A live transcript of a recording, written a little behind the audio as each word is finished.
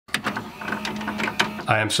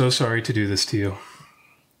I am so sorry to do this to you.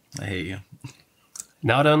 I hate you.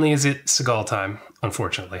 Not only is it Seagal time,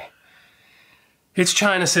 unfortunately, it's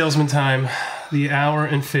China Salesman time, the hour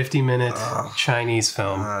and 50-minute Chinese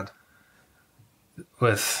film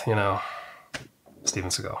with, Steven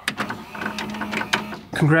Seagal.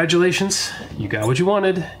 Congratulations, you got what you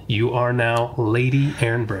wanted. You are now Lady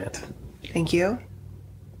Erin Brant. Thank you.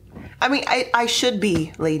 I mean, I should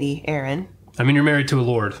be Lady Erin. I mean, you're married to a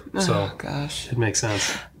lord, so gosh, it makes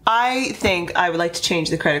sense. I think I would like to change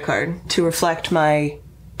the credit card to reflect my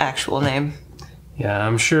actual name. Yeah,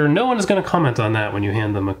 I'm sure no one is going to comment on that when you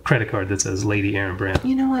hand them a credit card that says Lady Erin Brant.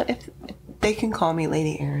 You know what? If they can call me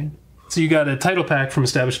Lady Erin. So you got a title pack from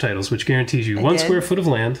Established Titles, which guarantees you 1 square foot of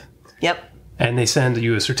land. Yep. And they send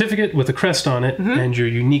you a certificate with a crest on it and your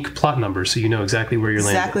unique plot number, so you know exactly where your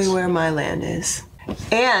land is. Exactly where my land is.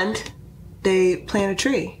 And they plant a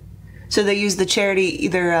tree. So they use the charity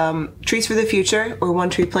either Trees for the Future or One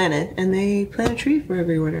Tree Planted, and they plant a tree for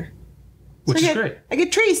every winter. Which is great. I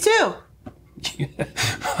get trees too.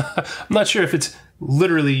 I'm not sure if it's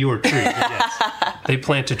literally your tree, but yes, they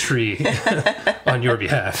plant a tree on your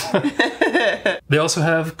behalf. They also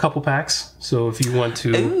have couple packs, so if you want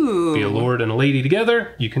to be a lord and a lady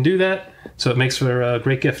together, you can do that. So it makes for a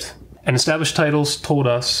great gift. And Established Titles told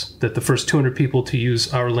us that the first 200 people to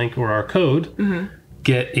use our link or our code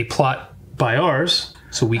get a plot by ours,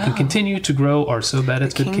 so we can continue to grow our So Bad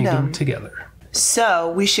It's Good Kingdom together. So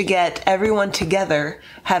we should get everyone together,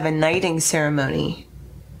 have a knighting ceremony,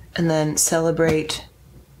 and then celebrate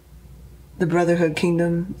the Brotherhood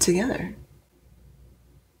Kingdom together.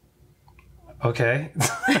 Okay.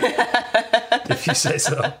 If you say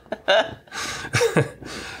so.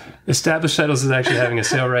 Established Titles is actually having a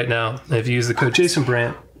sale right now. If you use the code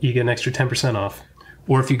JasonBrant, you get an extra 10% off.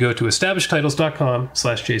 Or if you go to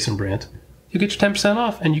establishedtitles.com/JasonBrant, you get your 10%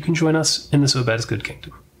 off and you can join us in the So Bad It's Good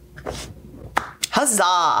Kingdom.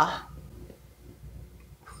 Huzzah!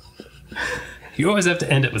 You always have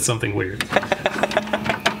to end it with something weird.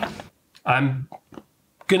 I'm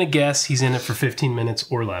gonna guess he's in it for 15 minutes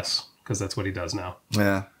or less, because that's what he does now.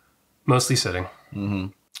 Yeah. Mostly sitting.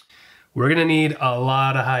 We're gonna need a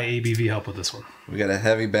lot of high ABV help with this one. We got a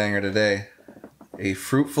heavy banger today. A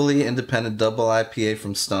fruitfully independent double IPA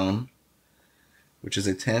from Stone, which is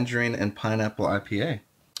a tangerine and pineapple IPA.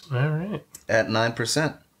 All right. At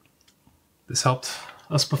 9%. This helped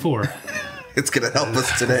us before. It's going to help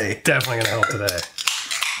us today. Definitely going to help today.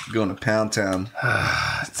 Going to Pound Town.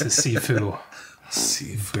 To Sifu.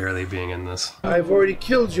 Barely being in this. I've already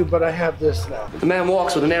killed you, but I have this now. The man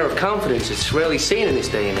walks with an air of confidence it's rarely seen in this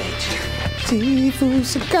day and age. Steven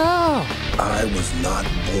Seagal. I was not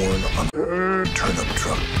born on a turnip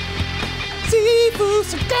truck. Steven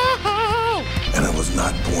Seagal. And I was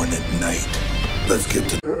not born at night. Let's get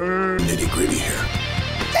to nitty gritty here.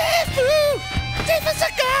 Steven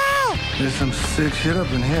Seagal. There's some sick shit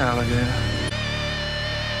up in here, alligator.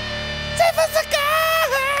 Steven Seagal.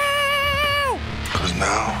 Cause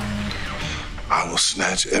now, I will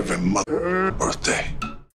snatch every mother birthday.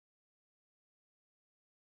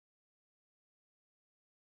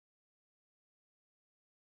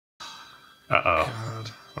 Uh-oh.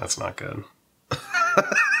 God. That's not good.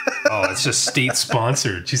 Oh, it's just state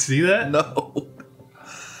sponsored. Did you see that? No.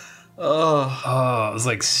 Oh, it was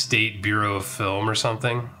like State Bureau of Film or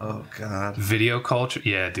something. Oh, God. Video culture.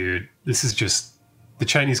 Yeah, dude. This is just... The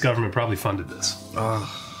Chinese government probably funded this.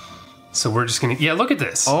 So we're just going to... Yeah, look at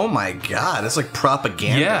this. Oh, my God. It's like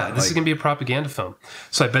propaganda. Yeah, this is going to be a propaganda film.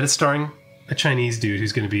 So I bet it's starring a Chinese dude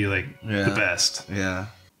who's going to be, like, the best. Yeah.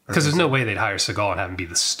 Because there's no way they'd hire Seagal and have him be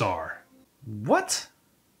the star. What?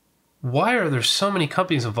 Why are there so many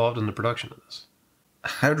companies involved in the production of this?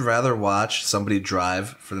 I'd rather watch somebody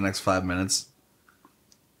drive for the next 5 minutes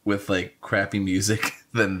with, like, crappy music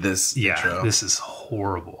than this intro. Yeah, this is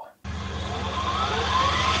horrible.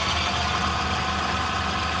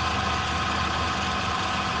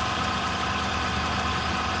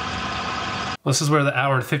 Well, this is where the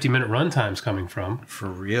hour and 50-minute runtime's coming from. For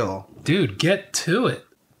real. Dude, get to it.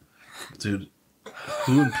 Dude,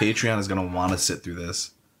 who in Patreon is going to want to sit through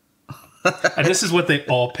this? And this is what they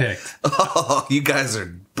all picked. Oh, you guys are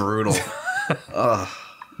brutal.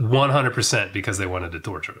 100% because they wanted to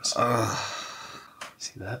torture us.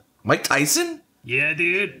 See that? Mike Tyson? Yeah,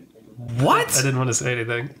 dude. What? I didn't want to say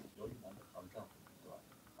anything.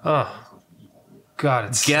 Oh. God,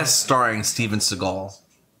 it's... Guest starring Steven Seagal.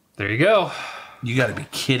 There you go. You gotta be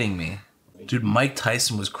kidding me. Dude, Mike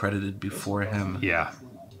Tyson was credited before him. Yeah.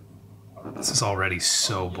 This is already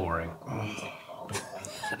so boring.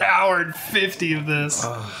 An hour and 50 of this.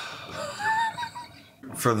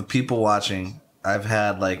 For the people watching, I've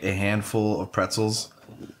had like a handful of pretzels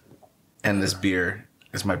And this beer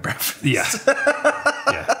is my breakfast. Yeah.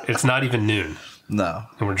 Yeah. It's not even noon. No.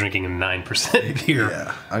 And we're drinking a 9% beer.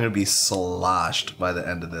 Yeah. I'm going to be sloshed by the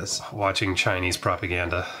end of this. Watching Chinese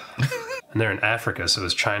propaganda. And they're in Africa, so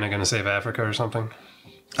is China going to save Africa or something?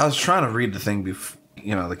 I was trying to read the thing,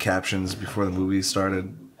 the captions before the movie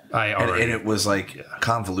started. And it was like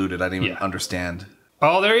convoluted. I didn't even understand.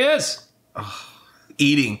 Oh, there he is.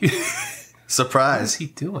 Eating. Surprise. What is he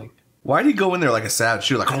doing? Why did he go in there like a savage?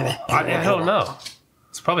 She was like, I don't know.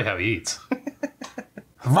 It's probably how he eats.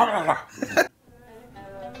 I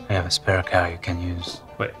have a spare cow you can use.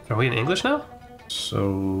 Wait, are we in English now? So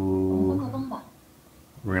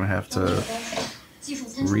we're going to have to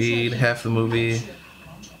read half the movie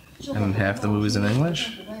and half the movie's in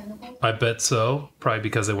English? I bet so. Probably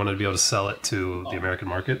because they wanted to be able to sell it to the American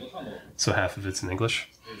market. So half of it's in English.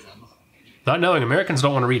 Not knowing Americans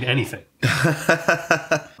don't want to read anything.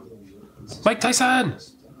 Mike Tyson!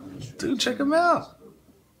 Dude, check him out.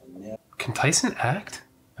 Can Tyson act?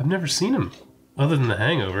 I've never seen him. Other than The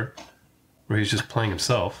Hangover, where he's just playing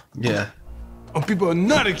himself. Yeah. Our people are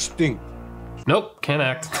not extinct. Nope, can't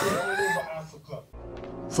act.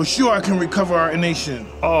 For sure I can recover our nation.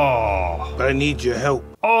 Oh. But I need your help.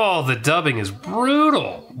 Oh, the dubbing is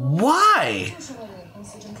brutal. Why?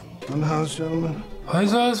 In the house, gentlemen. I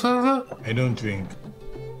don't drink.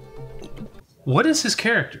 What is his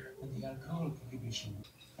character?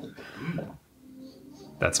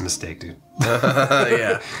 That's a mistake, dude.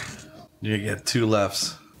 Yeah. You get 2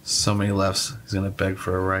 lefts. So many lefts. He's gonna beg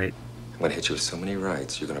for a right. I'm gonna hit you with so many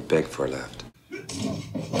rights, you're gonna beg for a left.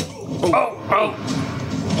 Oh!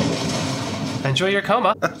 Enjoy your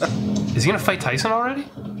coma. Is he gonna fight Tyson already?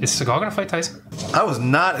 Is Seagal gonna fight Tyson? I was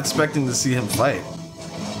not expecting to see him fight.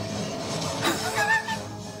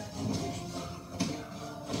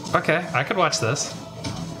 Okay, I could watch this.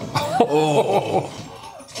 Oh.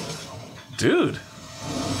 Dude.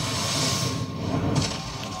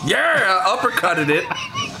 Yeah, uppercutted it.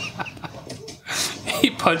 He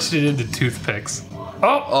punched it into toothpicks.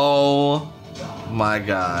 Oh! Oh my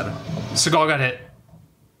god. Seagal got hit.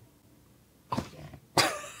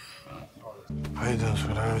 How you doing,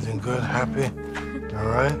 sweetheart? Everything good? Happy? All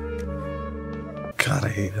right? God, I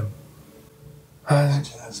hate him.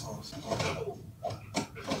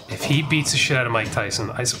 If he beats the shit out of Mike Tyson,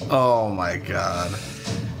 Oh my god.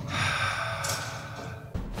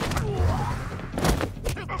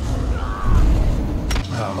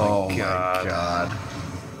 Oh my god.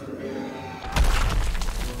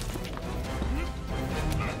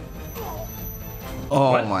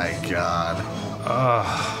 Oh What? my god.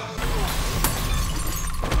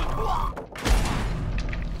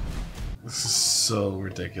 This is so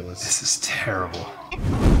ridiculous. This is terrible.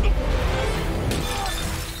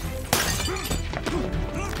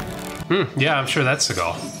 Yeah, I'm sure that's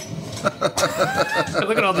Seagal.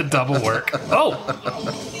 Look at all the double work. Oh!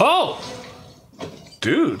 Oh!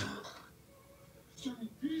 Dude.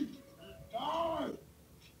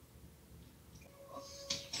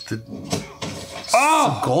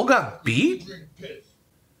 Oh! Seagal got beat?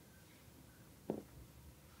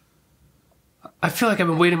 I feel like I've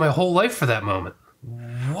been waiting my whole life for that moment.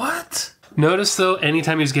 What? Notice, though,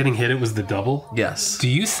 anytime he was getting hit, it was the double. Yes. Do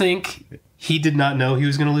you think he did not know he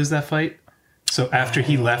was going to lose that fight? So after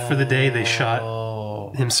he left for the day, they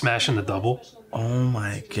shot him smashing the double? Oh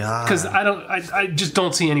my god. Because I just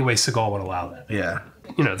don't see any way Seagal would allow that. Yeah.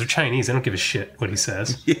 You know, they're Chinese. They don't give a shit what he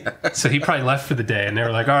says. Yeah. So he probably left for the day, and they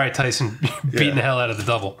were like, all right, Tyson, beating the hell out of the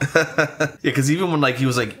double. Yeah, because even when he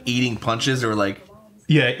was eating punches, they were like...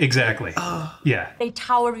 Yeah, exactly. Yeah.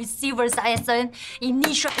 Tower receivers as an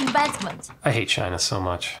initial investment. I hate China so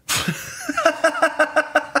much.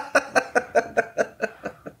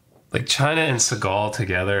 China and Seagal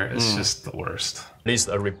together is just the worst. Released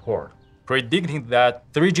a report predicting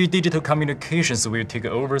that 3G digital communications will take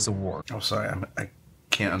over the world. Oh, sorry, I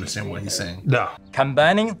can't understand what he's saying. No.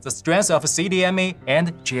 Combining the strengths of CDMA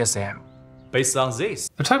and GSM. Based on this,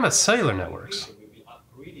 they're talking about cellular networks.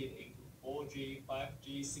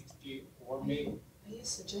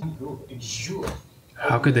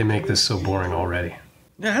 How could they make this so boring already?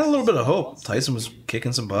 Yeah, I had a little bit of hope. Tyson was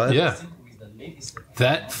kicking some butt. Yeah.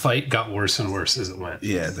 That fight got worse and worse as it went.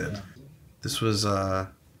 Yeah, it did. This was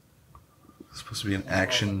supposed to be an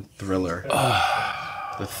action thriller.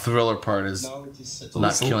 The thriller part is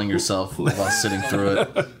not killing yourself while sitting through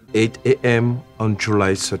it. 8 a.m. on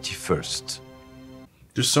July 31st.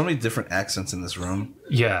 There's so many different accents in this room.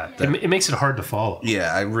 Yeah, it makes it hard to follow.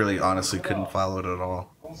 Yeah, I really honestly couldn't follow it at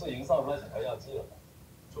all.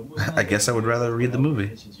 I guess I would rather read the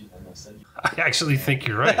movie. I actually think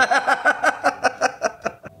you're right.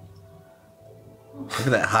 Look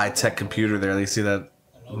at that high-tech computer there. You see that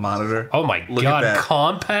monitor? Oh my god,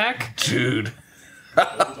 Compaq? Dude.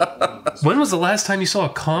 When was the last time you saw a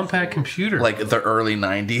Compaq computer? Like the early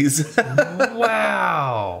 90s.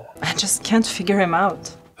 Wow. I just can't figure him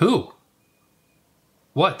out. Who?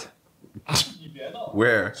 What?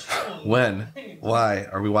 Where? When? Why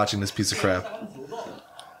are we watching this piece of crap?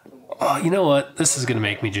 Oh, you know what? This is going to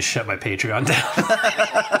make me just shut my Patreon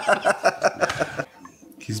down.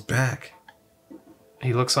 He's back.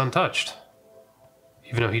 He looks untouched.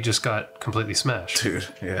 Even though he just got completely smashed. Dude,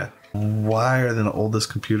 yeah. Why are they the oldest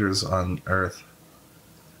computers on Earth?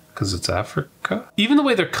 Because it's Africa? Even the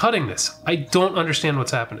way they're cutting this, I don't understand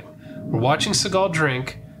what's happening. We're watching Seagal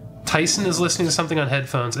drink, Tyson is listening to something on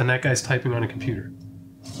headphones, and that guy's typing on a computer.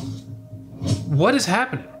 What is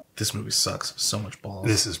happening? This movie sucks. So much balls.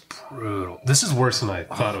 This is brutal. This is worse than I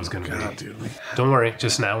thought it was going to be. Dude. Don't worry,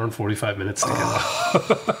 just an hour and 45 minutes to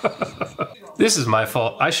go. This is my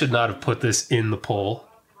fault. I should not have put this in the poll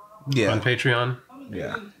on Patreon.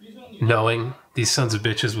 Yeah. Knowing these sons of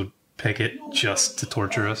bitches would pick it just to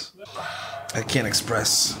torture us. I can't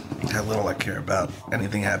express how little I care about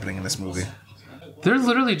anything happening in this movie. They're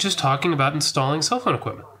literally just talking about installing cell phone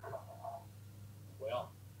equipment.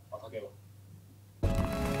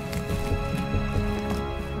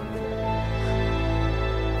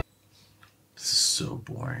 This is so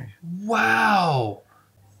boring. Wow.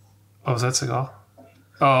 Oh, is that Seagal?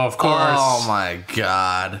 Oh, of course. Oh my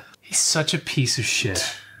god. He's such a piece of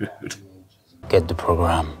shit. Dude. Get the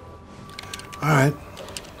program. All right.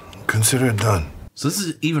 Consider it done. So this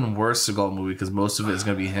is even worse Seagal movie because most of it is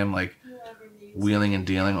going to be him like wheeling and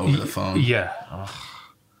dealing over the phone. Yeah.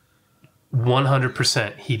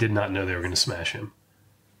 100% he did not know they were going to smash him.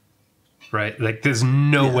 Right? Like, there's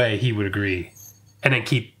no way he would agree. And then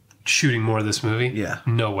keep shooting more of this movie? Yeah.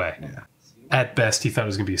 No way. Yeah. At best, he thought it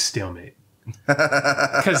was going to be a stalemate.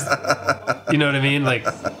 Because, you know what I mean? Like...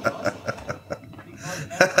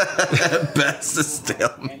 At best, a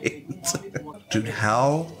stalemate. Dude,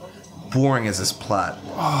 how boring is this plot?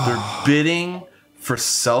 They're bidding for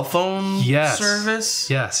cell phone service?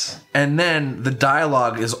 Yes. And then the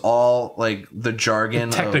dialogue is all like the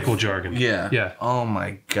jargon. The technical jargon. Yeah. Yeah. Oh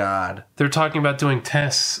my god. They're talking about doing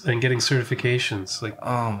tests and getting certifications. Like,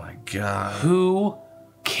 oh my god. Who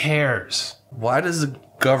cares? Why does the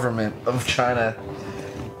government of China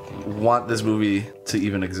want this movie to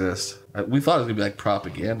even exist? We thought it was gonna be like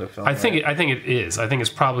propaganda film. I think it is. I think it's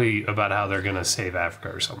probably about how they're gonna save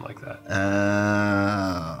Africa or something like that.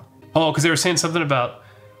 Oh, because they were saying something about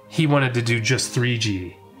he wanted to do just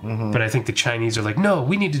 3G, but I think the Chinese are like, no,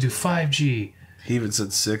 we need to do 5G. He even said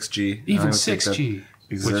 6G. Even 6G,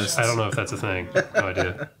 which I don't know if that's a thing. No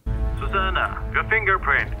idea. Susanna, your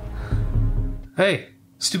fingerprint. Hey,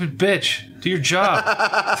 stupid bitch, do your job.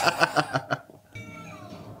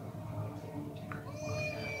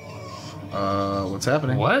 What's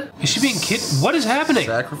happening? What? Is she being What is happening?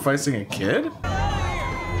 Sacrificing a kid?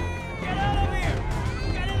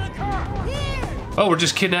 Oh, we're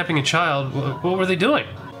just kidnapping a child. What were they doing?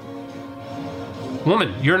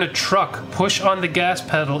 Woman, you're in a truck. Push on the gas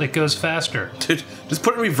pedal, it goes faster. Dude, just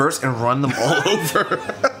put it in reverse and run them all over.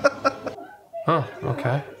 Oh,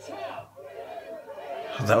 okay.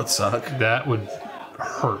 That would suck. That would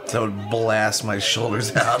hurt. That would blast my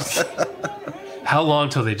shoulders out. How long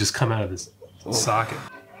till they just come out of this socket?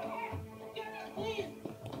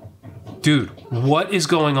 Dude, what is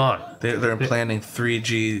going on? They're implanting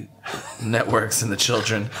 3G networks in the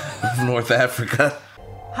children of North Africa.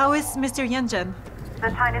 How is Mr. Yanjen? The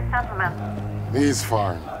Chinese gentleman. He's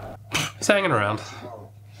fine. He's hanging around.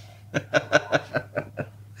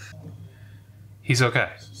 He's okay.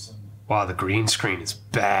 Wow, the green screen is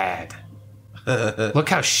bad. Look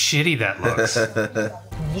how shitty that looks.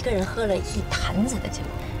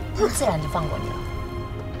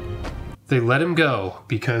 They let him go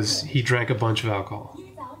because he drank a bunch of alcohol.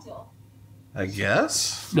 I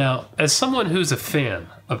guess. Now, as someone who's a fan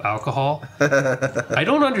of alcohol, I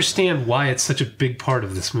don't understand why it's such a big part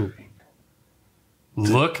of this movie.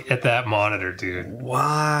 Look at that monitor, dude.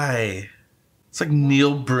 Why? It's like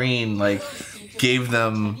Neil Breen, like, gave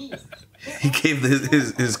them... He gave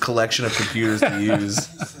his collection of computers to use.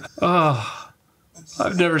 Oh,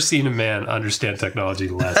 I've never seen a man understand technology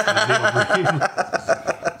less than Neil Breen.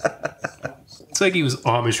 It's like he was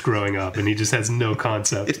Amish growing up and he just has no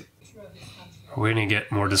concept. Are we going to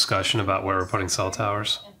get more discussion about where we're putting cell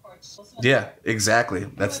towers? Yeah, exactly.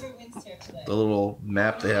 That's the little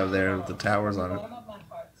map they have there with the towers on it.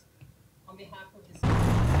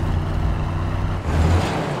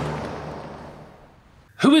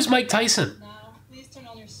 Who is Mike Tyson?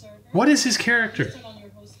 What is his character?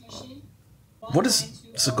 What does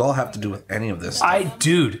Seagal have to do with any of this stuff?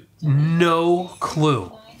 Dude, no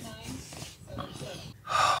clue.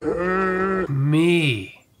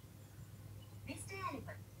 Me.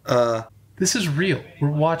 This is real. We're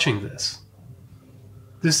watching this.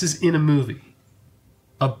 This is in a movie.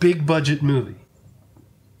 A big budget movie.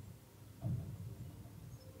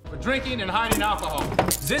 For drinking and hiding alcohol.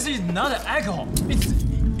 This is not alcohol.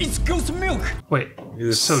 It's goat's milk. Wait,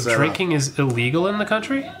 so drinking is illegal in the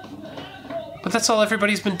country? But that's all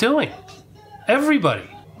everybody's been doing. Everybody.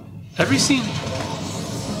 Every scene.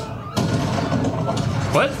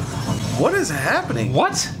 What? What is happening?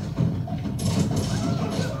 What?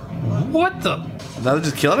 What the? Now they're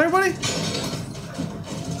just killing everybody?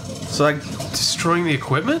 So like destroying the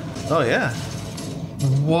equipment? Oh yeah.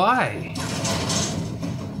 Why?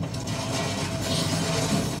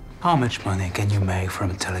 How much money can you make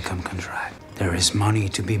from a telecom contract? There is money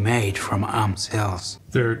to be made from arms sales.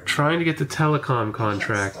 They're trying to get the telecom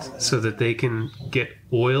contract so that they can get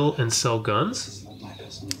oil and sell guns?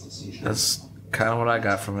 That's kind of what I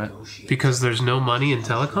got from it. Because there's no money in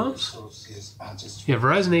telecoms? Yeah,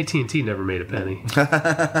 Verizon AT&T never made a penny.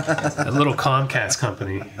 That little Comcast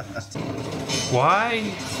company.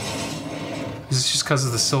 Why? Is it just because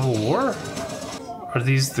of the Civil War? Are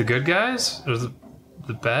these the good guys? Or the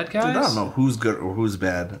bad guys? Dude, I don't know who's good or who's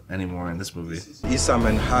bad anymore in this movie. Issam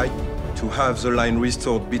and High to have the line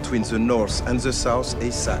restored between the north and the south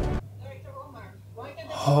ASAP.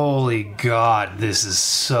 Holy God, this is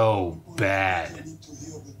so bad.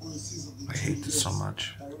 I hate this so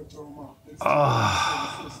much.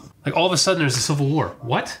 Like all of a sudden there's a civil war.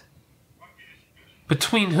 What?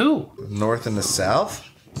 Between who? North and the south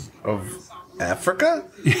of Africa?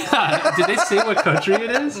 Yeah. Did they say what country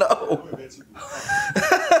it is? No.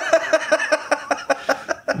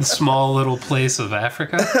 A small little place of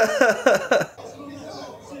Africa?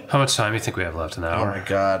 How much time do you think we have left? An hour? Oh my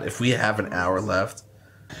God. If we have an hour left.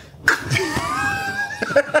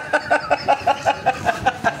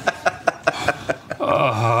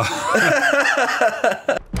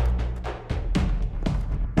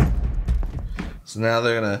 So now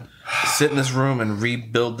they're gonna sit in this room and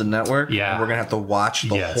rebuild the network. Yeah. And we're gonna have to watch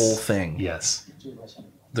the whole thing. Yes.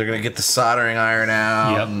 They're gonna get the soldering iron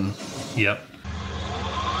out. Yep. And Yep.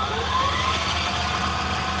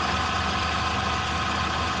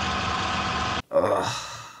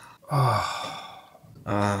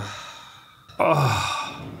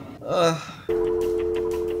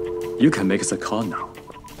 You can make us a call now.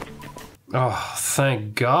 Oh,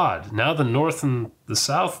 thank God. Now the North and the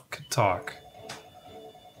South could talk.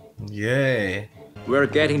 Yay. We're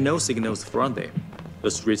getting no signals from them.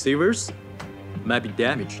 The receivers might be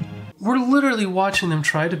damaged. We're literally watching them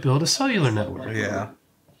try to build a cellular network. Yeah.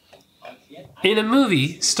 In a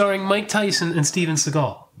movie starring Mike Tyson and Steven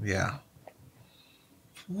Seagal. Yeah.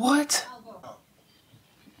 What?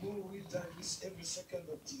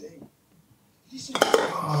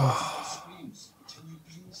 Oh.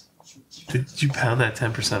 Did you pound that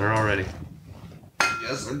 10%er already?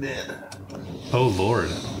 Yes, I did. Oh, Lord.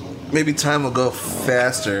 Maybe time will go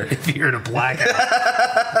faster. If you're in a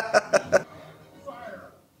blackout.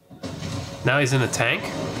 Now he's in a tank?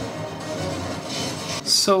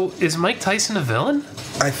 So, is Mike Tyson a villain?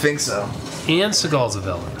 I think so. And Seagal's a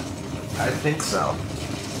villain? I think so.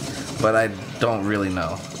 But I don't really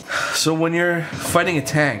know. So when you're fighting a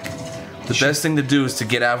tank, the best thing to do is to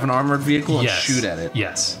get out of an armored vehicle and shoot at it.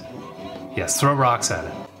 Yes. Yes, throw rocks at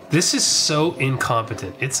it. This is so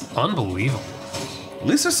incompetent. It's unbelievable. At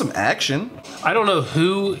least there's some action. I don't know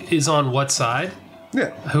who is on what side.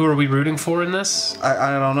 Yeah. Who are we rooting for in this?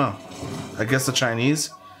 I don't know. I guess the Chinese,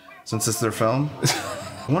 since it's their film.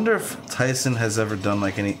 I wonder if Tyson has ever done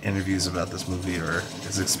like any interviews about this movie or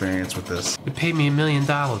his experience with this. They paid me $1 million.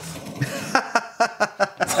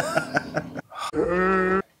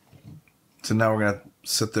 So now we're gonna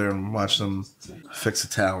sit there and watch them fix a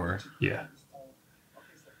tower. Yeah.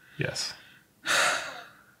 Yes.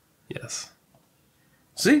 Yes.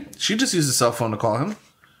 See, she just used a cell phone to call him.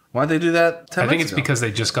 Why'd they do that 10 I think minutes it's ago? because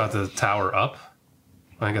they just got the tower up.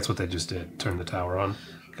 I think that's what they just did. Turn the tower on.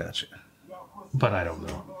 Gotcha. But I don't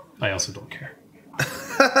know. I also don't care.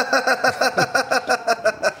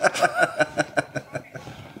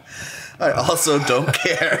 I also don't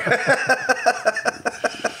care.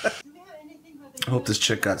 I hope this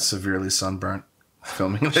chick got severely sunburnt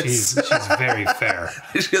filming this. She's very fair.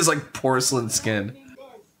 She has like porcelain skin.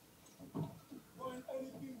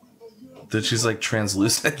 That she's like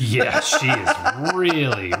translucent. Yeah, she is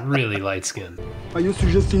really, really light skinned. Are you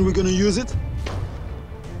suggesting we're gonna use it?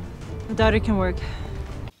 I doubt it can work.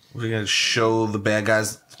 We're gonna show the bad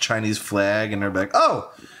guys the Chinese flag and they're like,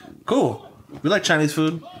 oh, cool. We like Chinese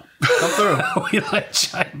food. Come through. We like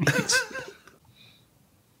Chinese.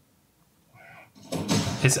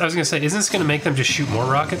 I was going to say, isn't this going to make them just shoot more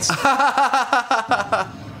rockets?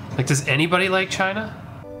 Like, does anybody like China?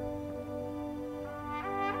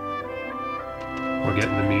 We're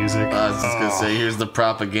getting the music. I was just going to say, here's the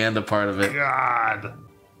propaganda part of it. God.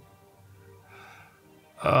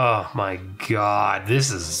 Oh, my God.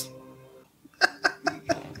 This is...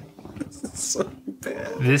 so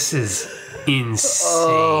bad. This is insane.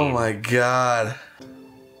 Oh, my God.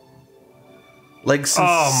 Like,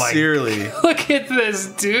 sincerely. Oh my, look at this,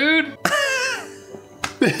 dude.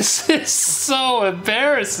 This is so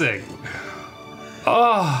embarrassing.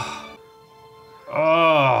 Oh.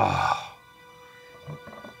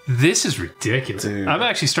 This is ridiculous. Dude. I'm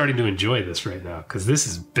actually starting to enjoy this right now because this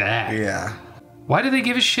is bad. Yeah. Why do they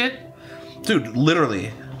give a shit? Dude,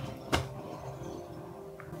 literally.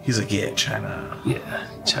 He's like, yeah, China. Yeah,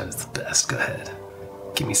 China's the best. Go ahead.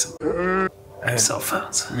 Give me some cell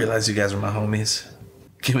phones. Realize you guys are my homies.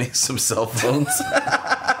 Give me some cell phones.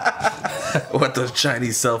 What, those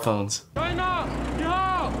Chinese cell phones?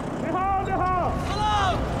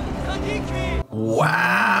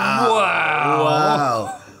 Wow.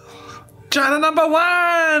 China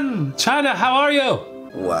 #1. China, how are you?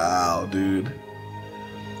 Wow, dude.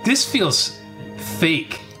 This feels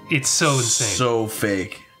fake. It's so insane. So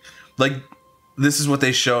fake. Like, this is what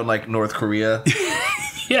they show in, like, North Korea.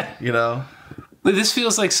 Yeah. You know? But this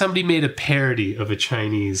feels like somebody made a parody of a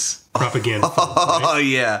Chinese propaganda film, right? Oh,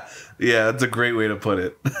 yeah. Yeah, that's a great way to put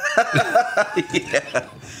it. Yeah.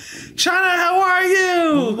 China, how are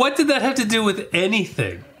you? What did that have to do with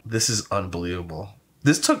anything? This is unbelievable.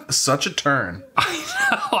 This took such a turn.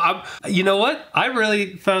 I know. You know what? I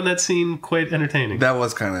really found that scene quite entertaining. That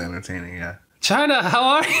was kind of entertaining, yeah. China, how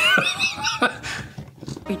are you?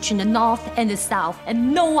 Between the north and the south,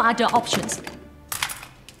 and no other options.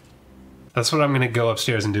 That's what I'm going to go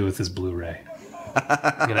upstairs and do with this Blu-ray.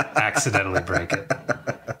 I'm going to accidentally break it.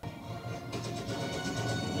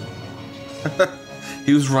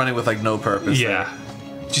 He was running with, like, no purpose. Yeah.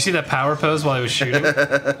 Did you see that power pose while he was shooting?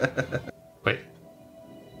 Wait.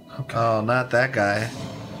 Okay. Oh, not that guy.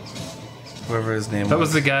 Whoever his name was. That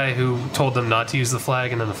was the guy who told them not to use the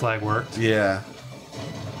flag and then the flag worked? Yeah.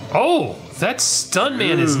 Oh, that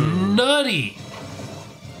stuntman is nutty.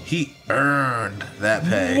 He earned that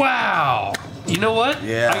pay. Wow. You know what?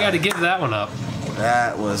 Yeah. I got to give that one up.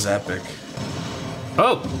 That was epic.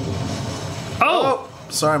 Oh. Oh.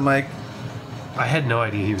 Sorry, Mike. I had no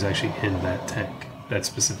idea he was actually in that tank. That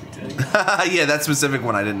specific tank. Yeah, that specific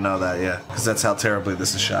one, I didn't know that, yeah. Because that's how terribly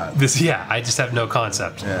this is shot. Yeah, I just have no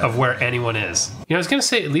concept of where anyone is. You know, I was going to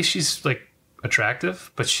say at least she's, like,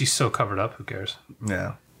 attractive, but she's so covered up, who cares?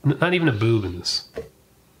 Yeah. Not even a boob in this.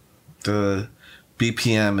 The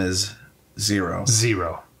BPM is 0.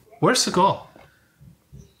 0. Where's Seagal?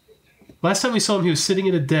 Last time we saw him, he was sitting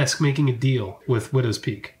at a desk making a deal with Widow's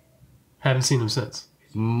Peak. Haven't seen him since.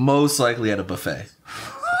 Most likely at a buffet.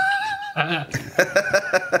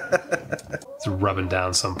 It's rubbing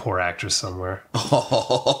down some poor actress somewhere.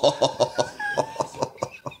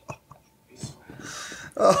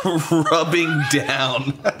 Rubbing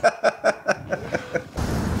down.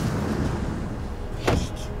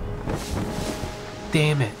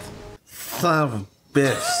 Damn it. Son of a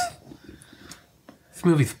bitch. This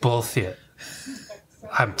movie's bullshit.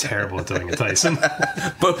 I'm terrible at doing a Tyson.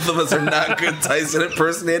 Both of us are not good Tyson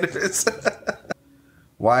impersonators.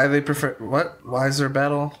 Why they prefer... What? Why is there a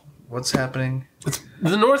battle? What's happening? It's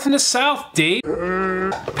the North and the South, Dave.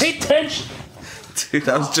 Pay attention. Dude,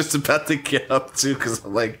 I was just about to get up, too, because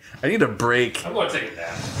I'm like, I need a break. I'm going to take a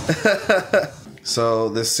nap. So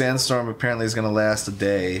this sandstorm apparently is going to last a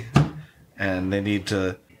day, and they need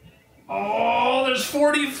to... Oh, there's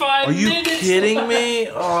 45 minutes. Are you kidding me?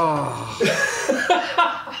 Oh.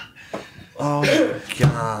 Oh, my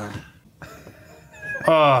God.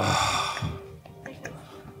 Oh.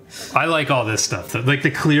 I like all this stuff. Like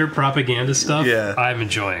the clear propaganda stuff. Yeah. I'm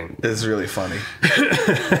enjoying. It's really funny.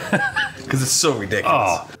 Because it's so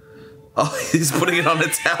ridiculous. Oh, he's putting it on the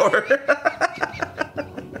tower.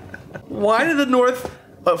 Why do the North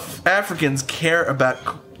Africans care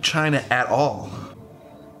about China at all?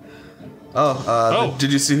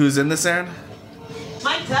 Did you see who's in this, Aaron?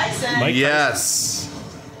 Mike Tyson. Yes.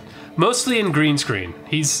 Mostly in green screen.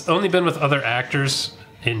 He's only been with other actors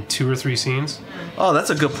in 2 or 3 scenes. Oh, that's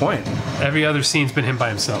a good point. Every other scene's been him by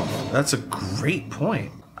himself. That's a great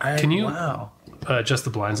point. Can you adjust the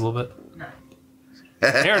blinds a little bit? No.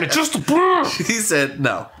 Aaron, adjust the blinds! He said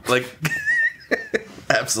no. Like,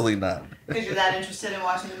 absolutely not. Because you're that interested in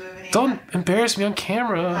watching the movie. Don't embarrass me on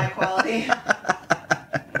camera. High quality.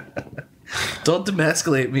 Don't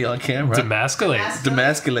demasculate me on camera. Demasculate.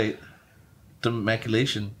 Demasculate.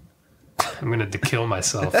 Demaculation. I'm gonna kill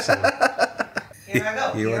myself. So. Here I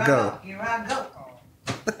go. Here I go. Here I go.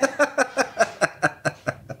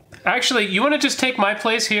 Actually, you want to just take my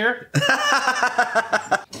place here?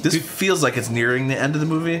 This feels like it's nearing the end of the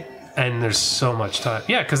movie. And there's so much time.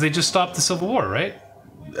 Yeah, because they just stopped the Civil War, right?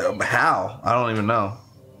 How? I don't even know.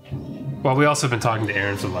 Well, we also have been talking to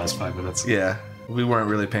Aaron for the last 5 minutes. Yeah, we weren't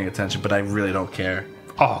really paying attention, but I really don't care.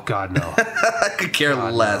 Oh, God, no. I could care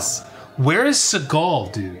less. No. Where is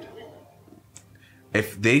Seagal, dude?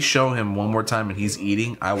 If they show him one more time and he's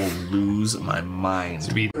eating, I will lose my mind.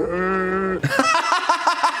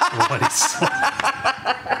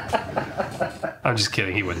 I'm just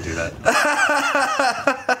kidding. He wouldn't do that.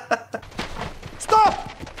 Stop!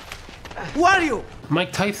 Who are you?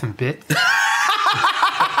 Mike Tyson bit.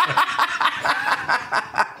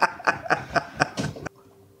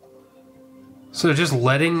 So they're just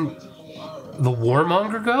letting the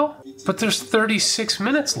warmonger go? But there's 36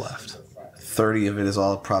 minutes left. 30 of it is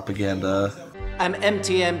all propaganda. I'm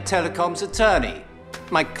MTM Telecom's attorney.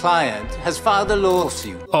 My client has filed a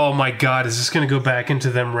lawsuit. Oh my God, is this going to go back into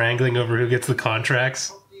them wrangling over who gets the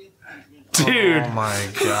contracts? Dude. Oh my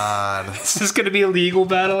God. Is this going to be a legal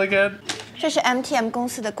battle again? 这是 MTM 公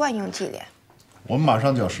司的惯用伎俩。我们马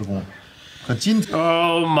上就要施工，可今天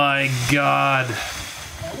Oh my God.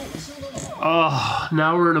 Oh,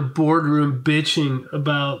 now we're in a boardroom bitching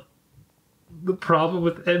about the problem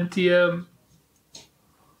with MTM.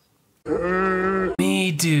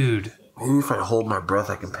 Me, dude. Maybe if I hold my breath,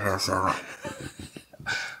 I can pass out.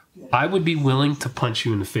 I would be willing to punch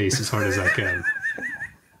you in the face as hard as I can.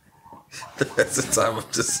 The rest of the time, I'm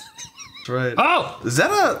just. That's right. Oh! Is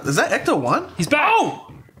that Ecto 1? He's back! Oh!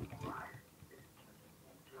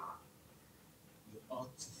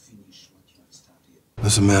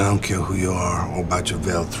 Listen, man, I don't care who you are or about your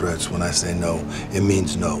veiled threats. When I say no, it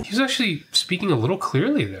means no. He's actually speaking a little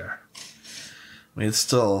clearly there. I mean, it's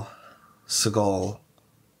still Seagal,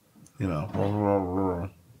 you know.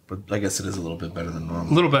 But I guess it is a little bit better than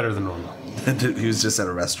normal. A little better than normal. He was just at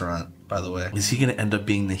a restaurant, by the way. Is he going to end up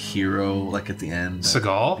being the hero, like, at the end?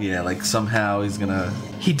 Seagal? Yeah, like, somehow he's going to...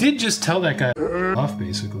 He did just tell that guy off,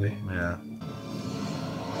 basically. Yeah.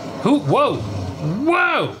 Who? Whoa!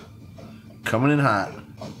 Whoa! Coming in hot.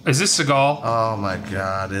 Is this Seagal? Oh, my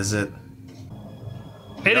God. Is it?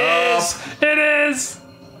 It is! It is!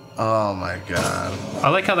 Oh, my God. I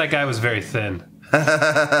like how that guy was very thin.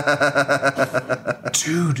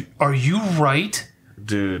 Dude, are you right?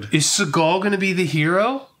 Dude. Is Seagal going to be the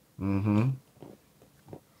hero? Mm-hmm.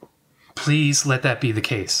 Please let that be the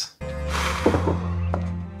case.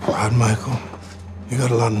 Rod Michael, you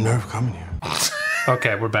got a lot of nerve coming here.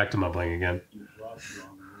 Okay, we're back to mumbling again.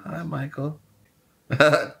 Hi, Michael.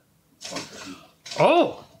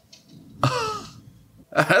 Oh!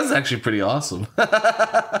 That's actually pretty awesome.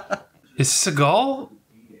 Is Seagal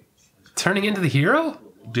turning into the hero?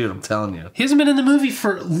 Dude, I'm telling you. He hasn't been in the movie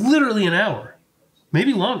for literally an hour.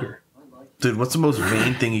 Maybe longer. Dude, what's the most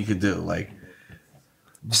vain thing you could do? Like,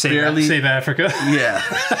 save Africa? Yeah.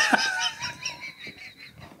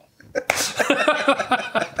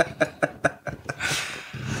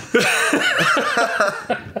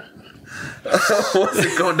 I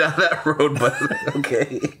wasn't going down that road, but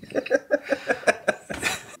okay.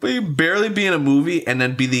 But you barely be in a movie and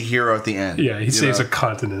then be the hero at the end. Yeah, he saves a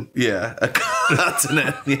continent. Yeah, a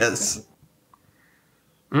continent, yes.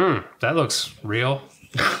 That looks real.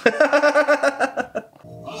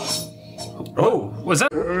 Oh, was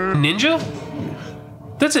that ninja?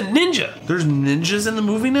 That's a ninja. There's ninjas in the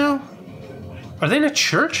movie now? Are they in a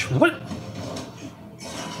church? What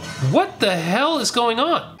the hell is going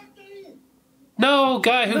on? No,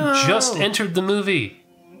 guy who just entered the movie.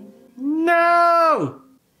 No!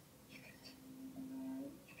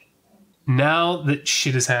 Now that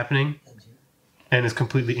shit is happening and is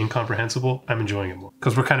completely incomprehensible, I'm enjoying it more.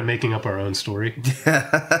 Because we're kind of making up our own story. Yeah.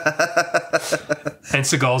 And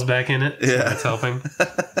Seagal's back in it, so that's helping.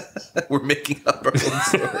 We're making up our own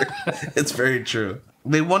story. It's very true.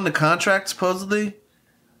 They won the contract, supposedly.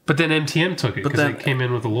 But then MTM took it because they came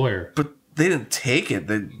in with a lawyer. But they didn't take it.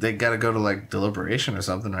 They got to go to, like, deliberation or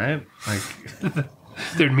something, right? Like,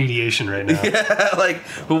 they're in mediation right now. Yeah, like,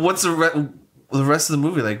 but what's the rest of the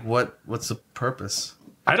movie? Like, what's the purpose?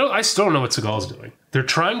 I still don't know what Seagal's doing. They're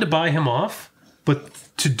trying to buy him off, but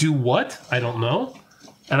to do what? I don't know.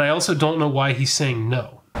 And I also don't know why he's saying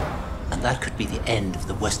no. And that could be the end of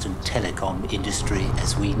the Western telecom industry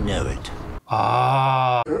as we know it.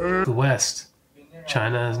 Ah, the West.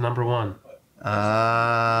 China is number one.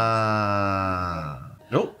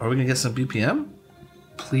 Nope. Are we going to get some BPM?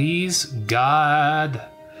 Please, God.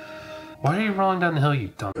 Why are you rolling down the hill,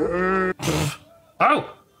 you dumb?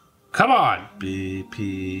 Oh! Come on!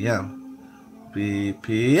 BPM.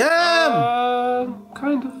 BPM!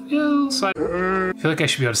 Kind of, yeah. I feel like I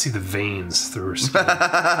should be able to see the veins through her skin.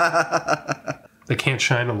 They can't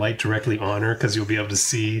shine a light directly on her because you'll be able to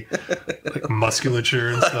see like musculature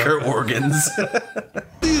and stuff. Like her organs. What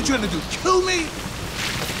are you trying to do? Kill me?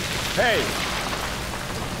 Hey!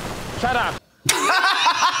 Shut up!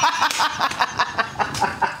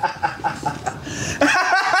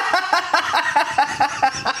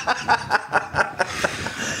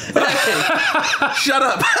 Shut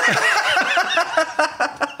up!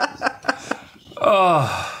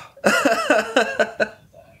 Oh.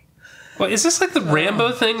 What, is this like the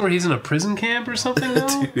Rambo thing where he's in a prison camp or something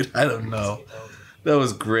now? Dude, I don't know. That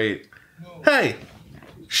was great. Hey!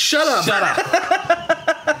 Shut up! Shut up!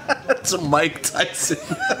 That's Mike Tyson.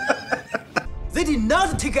 They did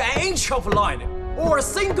not take an inch of line or a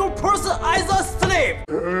single person as a slave.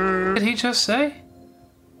 What did he just say?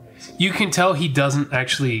 You can tell he doesn't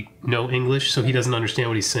actually know English, so he doesn't understand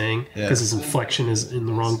what he's saying because his inflection is in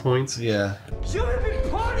the wrong points. Yeah. You will be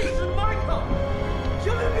punished, Michael.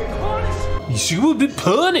 You will be punished. You will be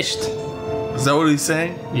punished. Is that what he's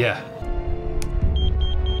saying? Yeah.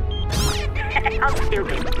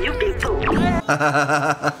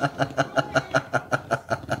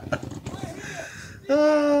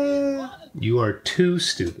 You are too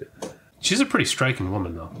stupid. She's a pretty striking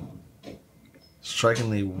woman, though.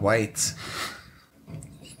 Strikingly white.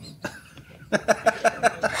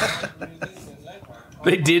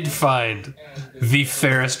 They did find the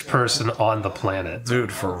fairest person on the planet.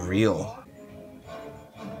 Dude, for real.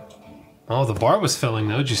 Oh, the bar was filling,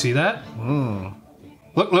 though. Did you see that? Mm.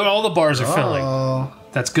 Look, all the bars are filling.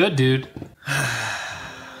 That's good, dude.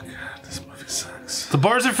 God, this movie sucks. The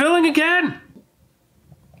bars are filling again!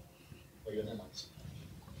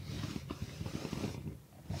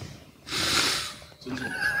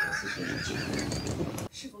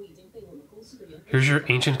 Here's your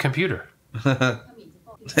ancient computer.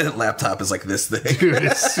 That laptop is like this thick. Dude,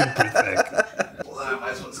 it's super thick. Well, I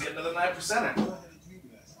might as well just get another 9%er.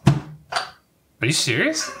 Are you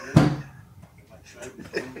serious?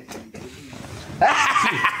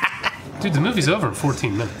 Dude, the movie's over in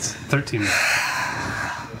 14 minutes. 13 minutes.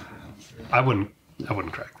 I wouldn't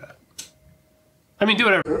crack that. I mean, do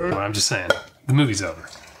whatever. I'm just saying. The movie's over.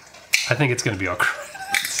 I think it's going to be all credits.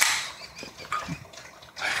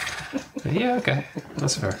 Yeah, okay.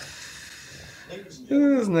 That's fair.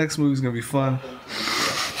 This next movie's going to be fun.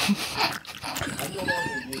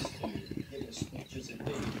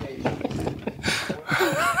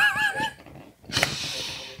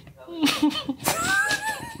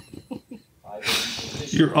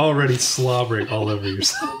 You're already slobbering all over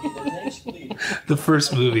yourself. The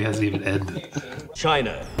first movie hasn't even ended.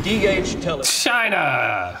 China. DH Tele.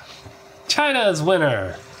 China! China's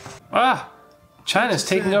winner. Ah, China's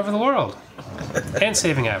taking over the world. And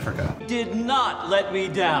saving Africa. He did not let me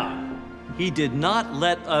down. He did not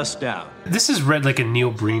let us down. This is read like a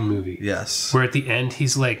Neil Breen movie. Yes. Where at the end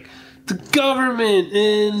he's like, the government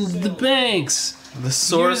and the banks. The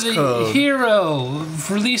source You're the code. hero of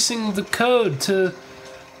releasing the code to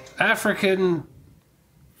African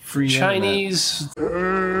Free Chinese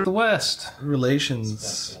the West.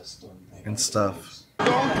 Relations and stuff.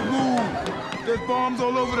 Don't move. There's bombs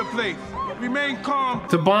all over the place. Remain calm.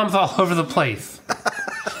 The bombs all over the place.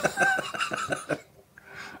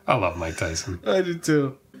 I love Mike Tyson. I do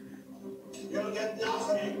too.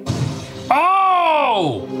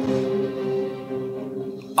 Oh!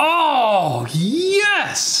 Oh,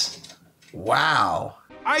 yes! Wow.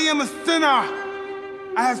 I am a sinner.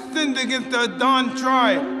 I have sinned against the Don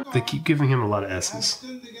tribe. They keep giving him a lot of S's.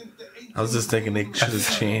 I was just thinking they should have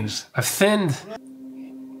changed. I've thinned.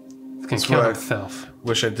 Can kill himself.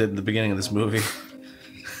 Wish I did in the beginning of this movie.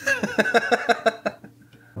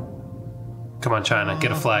 Come on, China,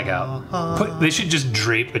 get a flag out. They should just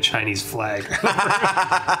drape a Chinese flag.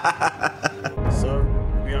 Sir,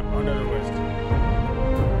 we are under arrest.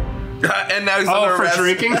 And now he's under arrest. For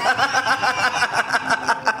drinking?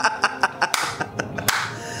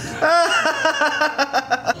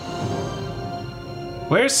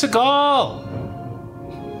 Where's Seagal?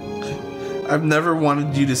 I've never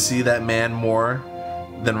wanted you to see that man more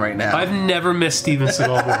than right now. I've never missed Steven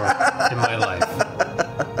Seagal more in my life.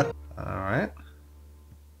 All right.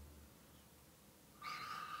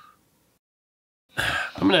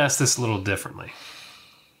 I'm going to ask this a little differently.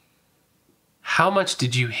 How much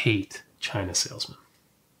did you hate China Salesman?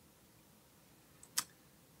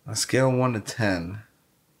 On a scale of 1 to 10,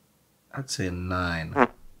 I'd say a 9.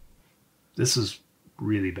 This is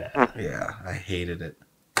really bad. Yeah, I hated it.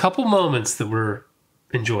 Couple moments that were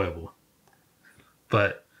enjoyable.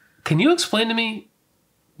 But can you explain to me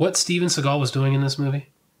what Steven Seagal was doing in this movie?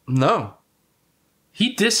 No.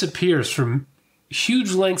 He disappears from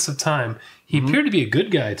huge lengths of time. He appeared to be a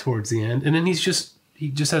good guy towards the end, and then he just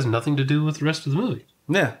has nothing to do with the rest of the movie.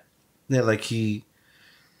 Yeah. Yeah, like he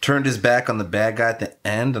turned his back on the bad guy at the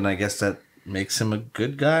end, and I guess that makes him a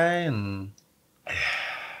good guy,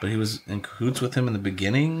 but he was in cahoots with him in the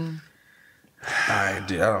beginning. I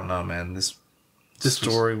don't know, man. This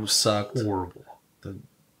story sucked. Horrible.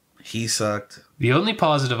 He sucked. The only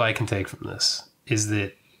positive I can take from this is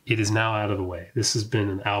that it is now out of the way. This has been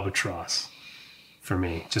an albatross for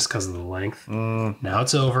me, just because of the length. Now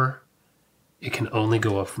it's over. It can only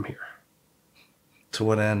go up from here. To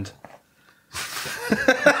what end?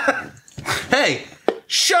 Hey,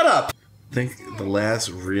 shut up! I think the last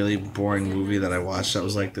really boring movie that I watched that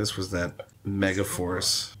was like this was that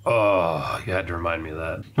Megaforce. Oh, you had to remind me of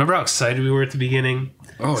that. Remember how excited we were at the beginning?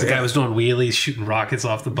 Oh, the guy was doing wheelies, shooting rockets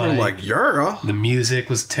off the bike. We're like, yeah. The music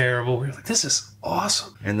was terrible. We were like, this is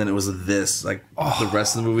awesome. And then it was this, like the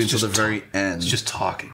rest of the movie until the very end. It's just talking.